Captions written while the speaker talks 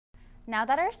Now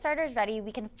that our starter is ready,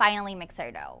 we can finally mix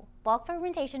our dough. Bulk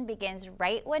fermentation begins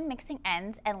right when mixing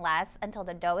ends and lasts until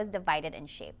the dough is divided and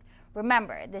shaped.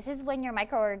 Remember, this is when your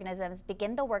microorganisms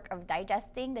begin the work of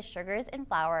digesting the sugars in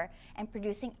flour and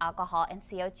producing alcohol and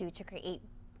CO2 to create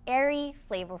airy,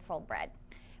 flavorful bread.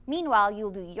 Meanwhile,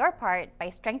 you'll do your part by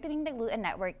strengthening the gluten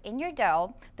network in your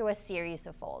dough through a series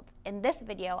of folds. In this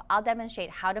video, I'll demonstrate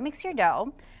how to mix your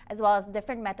dough, as well as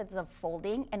different methods of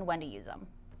folding and when to use them.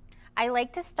 I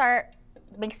like to start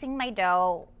mixing my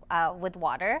dough with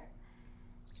water,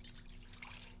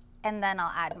 and then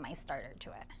I'll add my starter to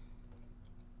it.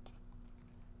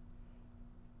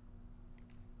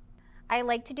 I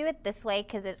like to do it this way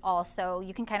because it also,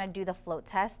 you can kind of do the float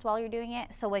test while you're doing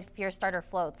it. So if your starter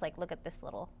floats, like look at this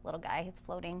little guy, it's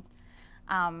floating.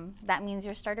 That means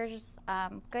your starter's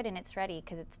good and it's ready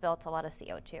because it's built a lot of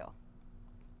CO2.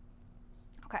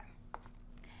 Okay.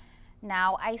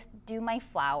 Now I do my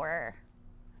flour.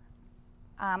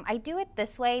 I do it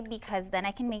this way because then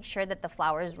I can make sure that the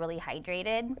flour is really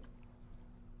hydrated.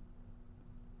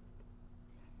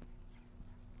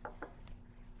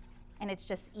 And it's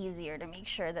just easier to make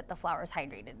sure that the flour is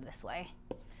hydrated this way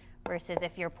versus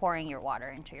if you're pouring your water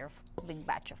into your big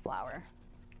batch of flour.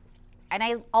 And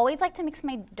I always like to mix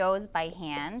my doughs by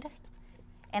hand.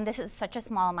 And this is such a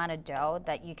small amount of dough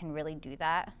that you can really do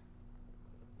that.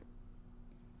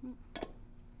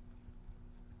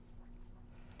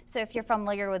 So if you're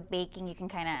familiar with baking, you can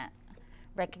kind of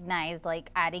recognize like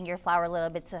adding your flour little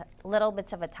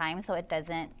bits of a time so it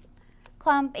doesn't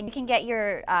clump, and you can get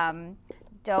your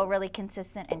dough really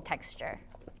consistent in texture.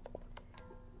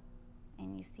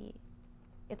 And you see,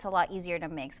 it's a lot easier to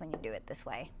mix when you do it this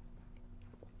way.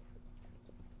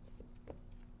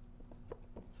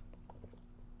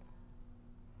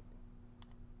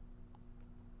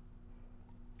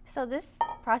 So this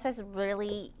process is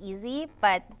really easy,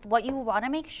 but what you want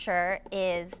to make sure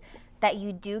is that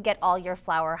you do get all your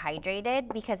flour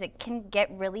hydrated, because it can get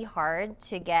really hard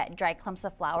to get dry clumps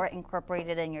of flour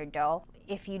incorporated in your dough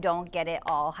if you don't get it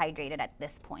all hydrated at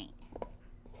this point.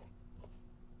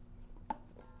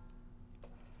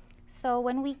 So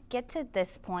when we get to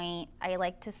this point, I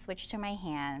like to switch to my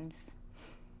hands.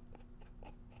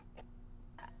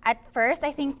 At first,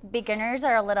 I think beginners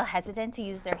are a little hesitant to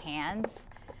use their hands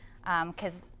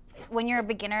because when you're a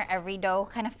beginner, every dough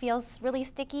kind of feels really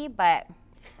sticky, but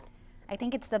I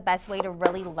think it's the best way to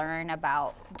really learn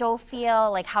about dough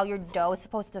feel, like how your dough is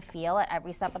supposed to feel at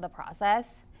every step of the process.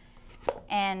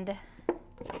 And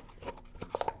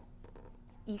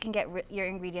you can get your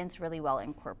ingredients really well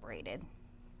incorporated.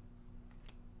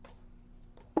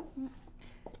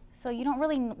 So you don't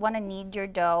really want to knead your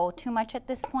dough too much at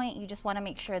this point. You just want to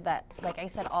make sure that, like I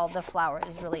said, all the flour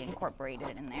is really incorporated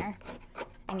in there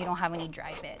and you don't have any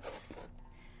dry bits.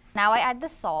 Now I add the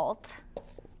salt.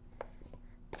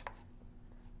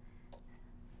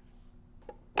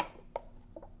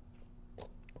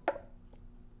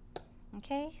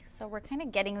 Okay, so we're kind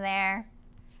of getting there.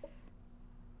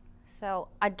 So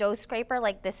a dough scraper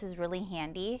like this is really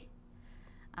handy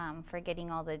for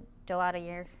getting all the dough out of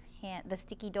your hand, the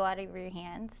sticky dough out of your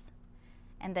hands,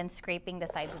 and then scraping the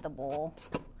sides of the bowl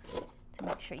to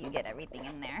make sure you get everything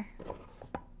in there.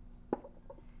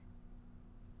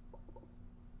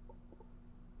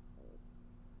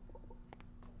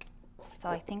 So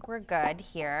I think we're good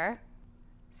here.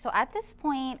 So at this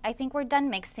point, I think we're done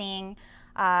mixing.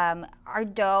 Our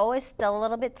dough is still a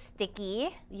little bit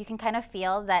sticky. You can kind of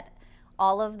feel that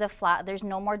all of the flour, there's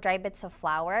no more dry bits of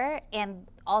flour, and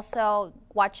also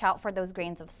watch out for those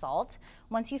grains of salt.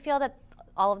 Once you feel that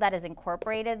all of that is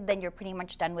incorporated, then you're pretty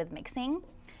much done with mixing.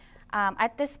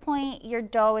 At this point, your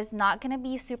dough is not going to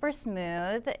be super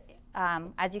smooth.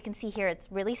 As you can see here, it's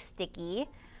really sticky,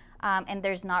 and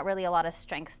there's not really a lot of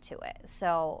strength to it.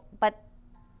 So, but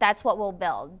that's what we'll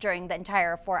build during the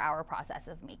entire 4-hour process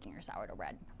of making your sourdough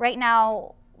bread. Right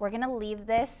now, we're gonna leave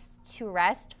this to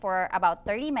rest for about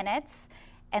 30 minutes,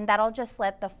 and that'll just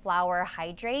let the flour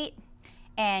hydrate,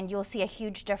 and you'll see a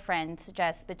huge difference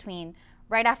just between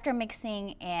right after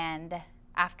mixing and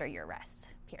after your rest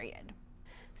period.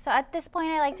 So at this point,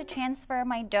 I like to transfer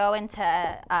my dough into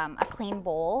a clean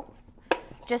bowl,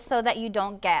 just so that you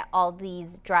don't get all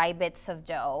these dry bits of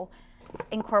dough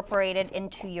incorporated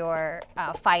into your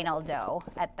final dough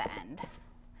at the end,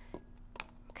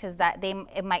 because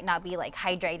it might not be like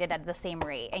hydrated at the same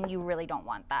rate, and you really don't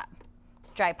want that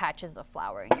dry patches of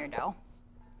flour in your dough.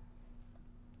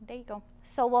 There you go.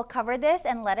 So we'll cover this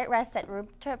and let it rest at room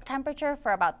temperature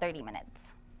for about 30 minutes.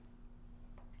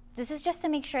 This is just to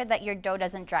make sure that your dough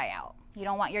doesn't dry out. You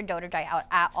don't want your dough to dry out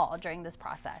at all during this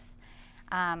process.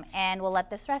 And we'll let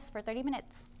this rest for 30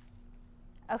 minutes.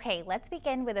 Okay, let's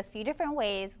begin with a few different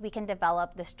ways we can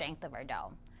develop the strength of our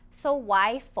dough. So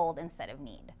why fold instead of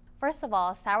knead? First of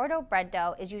all, sourdough bread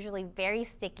dough is usually very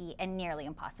sticky and nearly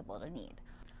impossible to knead.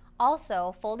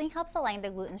 Also, folding helps align the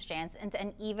gluten strands into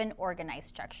an even, organized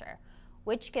structure,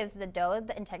 which gives the dough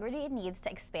the integrity it needs to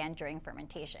expand during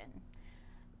fermentation.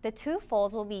 The two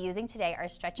folds we'll be using today are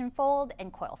stretch and fold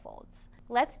and coil folds.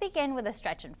 Let's begin with a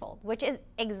stretch and fold, which is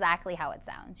exactly how it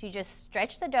sounds. You just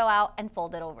stretch the dough out and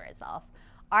fold it over itself.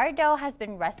 Our dough has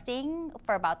been resting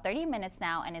for about 30 minutes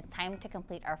now, and it's time to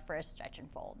complete our first stretch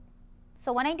and fold.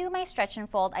 So when I do my stretch and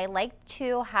fold, I like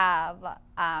to have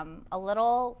a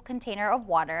little container of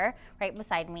water right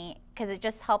beside me because it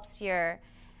just helps your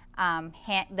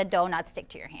the dough not stick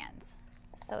to your hands.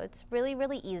 So it's really,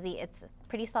 really easy. It's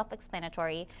pretty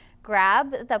self-explanatory.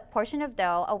 Grab the portion of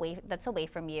dough that's away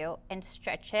from you and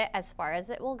stretch it as far as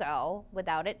it will go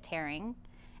without it tearing,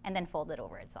 and then fold it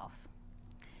over itself.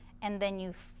 And then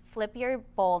you flip your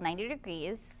bowl 90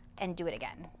 degrees and do it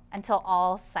again until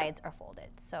all sides are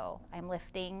folded. So I'm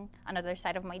lifting another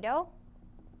side of my dough,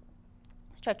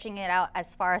 stretching it out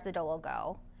as far as the dough will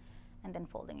go, and then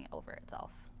folding it over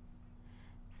itself.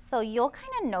 So you'll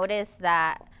kind of notice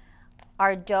that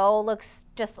our dough looks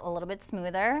just a little bit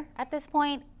smoother at this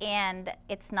point, and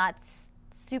it's not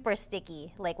super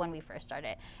sticky like when we first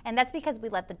started. And that's because we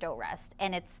let the dough rest,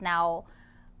 and it's now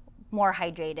more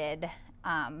hydrated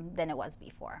than it was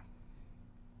before.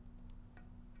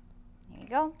 There you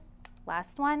go.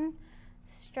 Last one.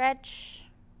 Stretch.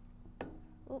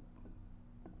 Oop,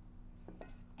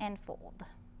 and fold.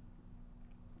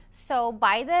 So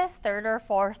by the third or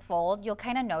fourth fold, you'll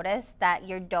kind of notice that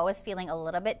your dough is feeling a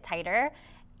little bit tighter,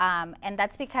 and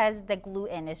that's because the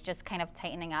gluten is just kind of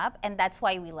tightening up, and that's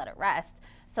why we let it rest,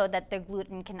 so that the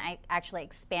gluten can actually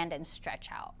expand and stretch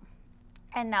out.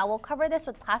 And now we'll cover this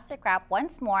with plastic wrap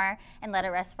once more and let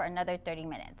it rest for another 30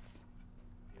 minutes.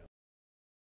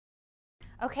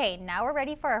 Okay, now we're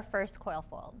ready for our first coil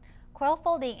fold. Coil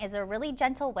folding is a really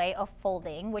gentle way of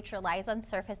folding which relies on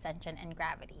surface tension and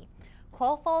gravity.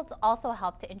 Coil folds also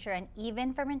help to ensure an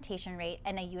even fermentation rate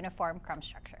and a uniform crumb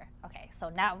structure. Okay, so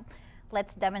now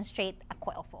let's demonstrate a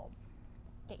coil fold.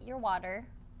 Get your water.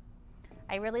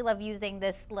 I really love using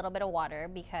this little bit of water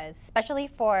because, especially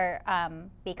for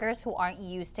bakers who aren't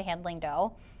used to handling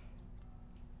dough,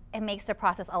 it makes the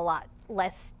process a lot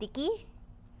less sticky.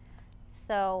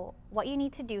 So what you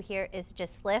need to do here is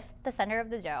just lift the center of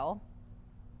the dough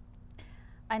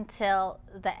until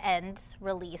the ends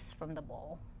release from the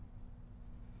bowl.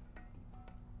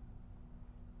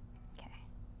 Okay.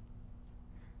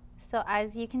 So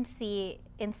as you can see,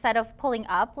 instead of pulling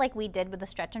up like we did with the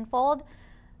stretch and fold,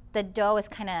 the dough is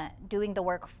kind of doing the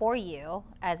work for you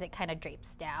as it kind of drapes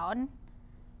down.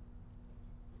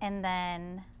 And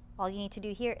then all you need to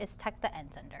do here is tuck the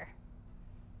ends under.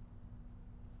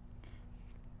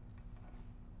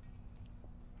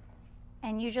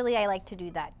 And usually I like to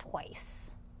do that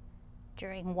twice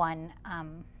during one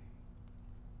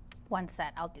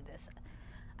set. I'll do this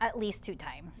at least 2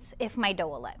 times if my dough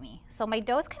will let me. So my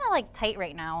dough is kind of like tight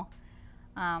right now,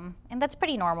 and that's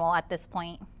pretty normal at this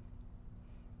point.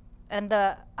 And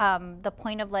the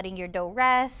point of letting your dough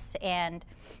rest and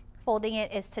folding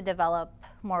it is to develop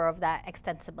more of that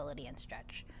extensibility and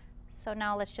stretch. So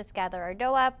now let's just gather our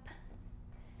dough up,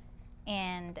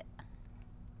 and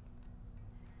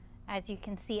as you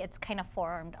can see, it's kind of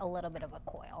formed a little bit of a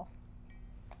coil.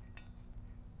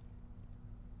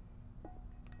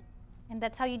 And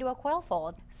that's how you do a coil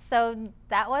fold. So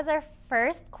that was our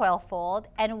first coil fold,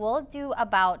 and we'll do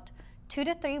about 2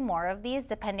 to 3 more of these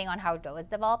depending on how dough is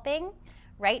developing.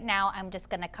 Right now, I'm just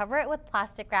gonna cover it with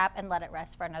plastic wrap and let it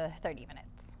rest for another 30 minutes.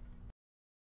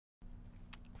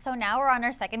 So now we're on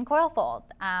our second coil fold.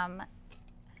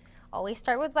 Always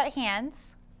start with wet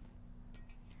hands.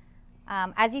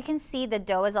 As you can see, the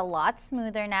dough is a lot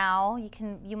smoother now.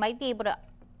 You might be able to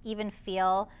even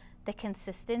feel the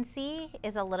consistency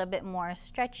is a little bit more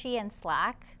stretchy and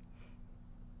slack.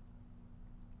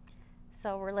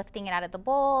 So we're lifting it out of the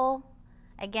bowl.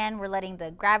 Again, we're letting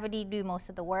the gravity do most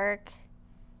of the work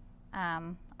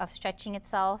of stretching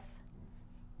itself.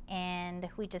 And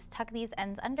we just tuck these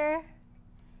ends under,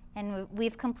 and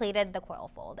we've completed the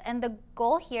coil fold. And the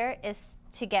goal here is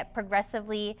to get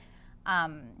progressively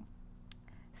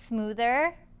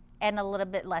smoother and a little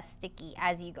bit less sticky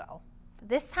as you go.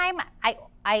 This time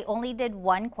I only did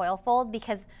 1 coil fold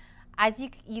because as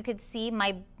you could see,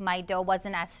 my dough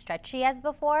wasn't as stretchy as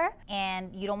before,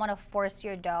 and you don't want to force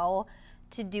your dough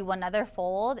to do another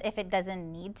fold if it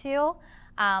doesn't need to,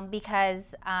 because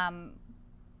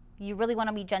you really want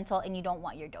to be gentle and you don't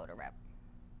want your dough to rip.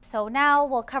 So now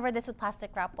we'll cover this with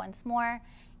plastic wrap once more,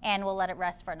 and we'll let it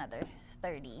rest for another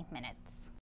 30 minutes.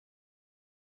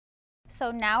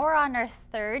 So now we're on our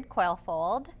third coil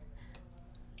fold,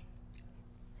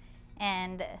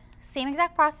 and same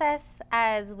exact process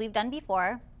as we've done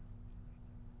before.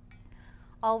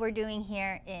 All we're doing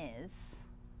here is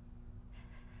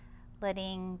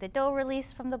letting the dough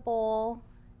release from the bowl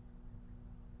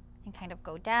and kind of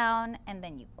go down, and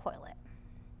then you coil it.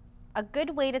 A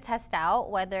good way to test out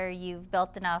whether you've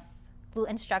built enough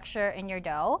gluten structure in your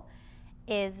dough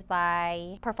is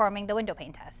by performing the window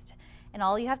pane test. And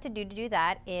all you have to do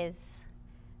that is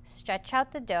stretch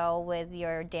out the dough with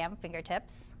your damp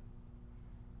fingertips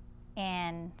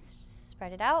and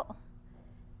spread it out.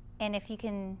 And if you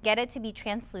can get it to be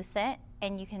translucent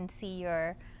and you can see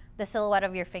the silhouette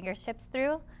of your fingertips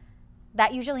through,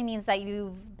 that usually means that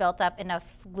you've built up enough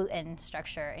gluten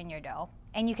structure in your dough,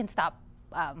 and you can stop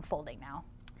folding now.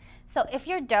 So if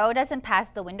your dough doesn't pass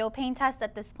the window pane test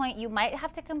at this point, you might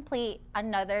have to complete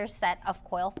another set of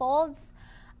coil folds,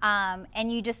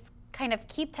 and you just kind of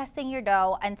keep testing your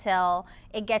dough until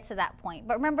it gets to that point.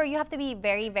 But remember, you have to be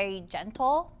very, very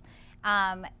gentle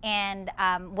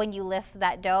when you lift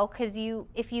that dough, because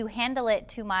if you handle it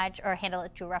too much or handle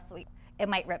it too roughly, it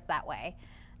might rip that way,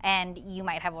 and you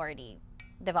might have already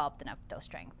developed enough dough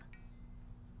strength.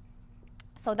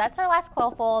 So that's our last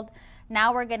coil fold.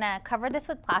 Now we're gonna cover this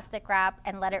with plastic wrap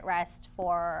and let it rest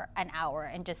for an hour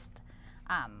and just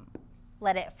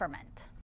let it ferment.